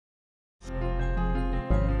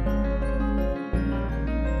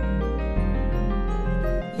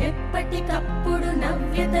ఎప్పటికప్పుడు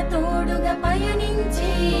నవ్యత తోడుగా పయనించే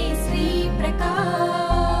శ్రీ ప్రకాష్.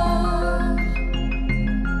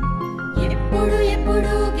 ఎప్పుడు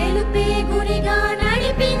ఎప్పుడు గెలుపే గురిగా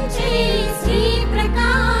నడిపించే Shri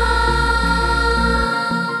Prakash.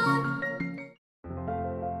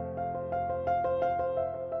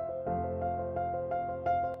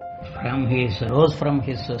 Rose from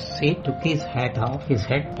his seat, took his hat off his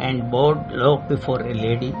head and bowed low before a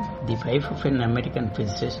lady, the wife of an American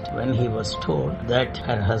physicist, when he was told that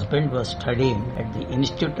her husband was studying at the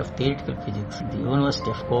Institute of Theoretical Physics at the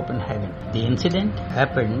University of Copenhagen. The incident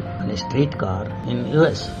happened on a streetcar in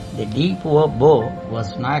US. The deep bow was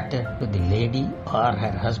not to the lady or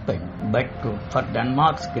her husband, but for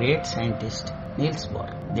Denmark's great scientist Niels Bohr.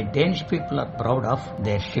 The Danish people are proud of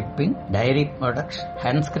their shipping, dairy products,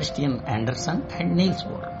 Hans Christian Andersen and Niels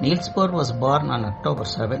Bohr. Niels Bohr was born on October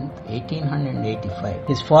 7, 1885.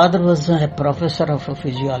 His father was a professor of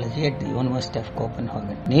physiology at the University of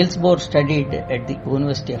Copenhagen. Niels Bohr studied at the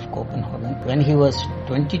University of Copenhagen. When he was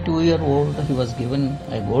 22 years old, he was given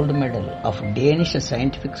a gold medal of Danish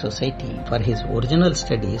Scientific Society for his original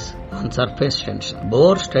studies on surface tension.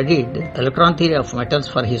 Bohr studied electron theory of metals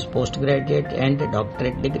for his postgraduate and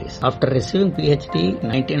doctorate degrees. After receiving PhD in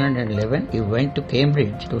 1911, he went to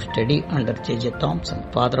Cambridge to study under J.J. Thomson,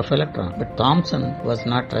 father of electron. But Thomson was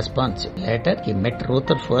not responsive. Later, he met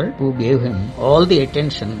Rutherford, who gave him all the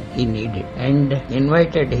attention he needed and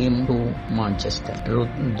invited him to Manchester.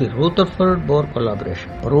 The Rutherford-Bohr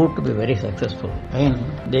collaboration proved to be very successful in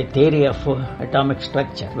the theory of atomic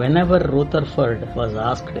structure. Whenever Rutherford was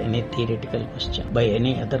asked any theoretical question by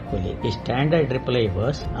any other colleague, his standard reply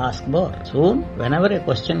was, "Ask Bohr." Soon, whenever a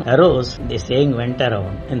question arose, the saying went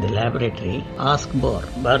around in the laboratory, "Ask Bohr."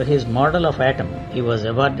 For his model of atom, he was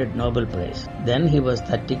awarded Nobel Prize. Then he was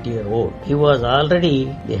 32 years old. He was already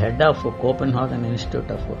the head of Copenhagen Institute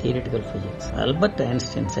of Theoretical Physics. Albert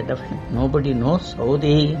Einstein said of him, "Nobody knows how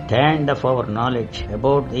the stand of our knowledge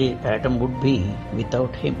about the atom would be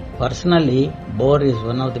without him." Personally, Bohr is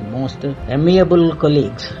one of the most amiable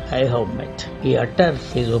colleagues I have met. He utters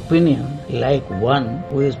his opinion like one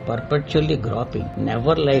who is perpetually groping,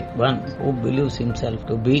 never like one who believes himself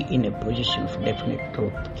to be in a position of definite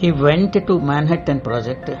truth. He went to Manhattan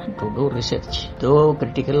Project to do research. Though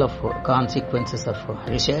critical of consequences of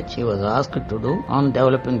research he was asked to do on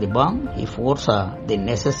developing the bomb, he foresaw the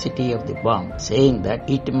necessity of the bomb, saying that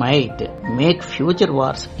it might make future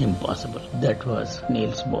wars impossible. That was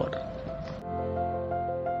Niels Bohr.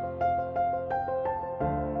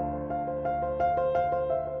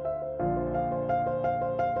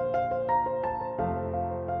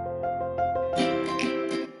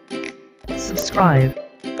 Subscribe.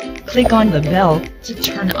 Click on the bell to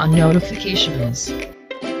turn on notifications.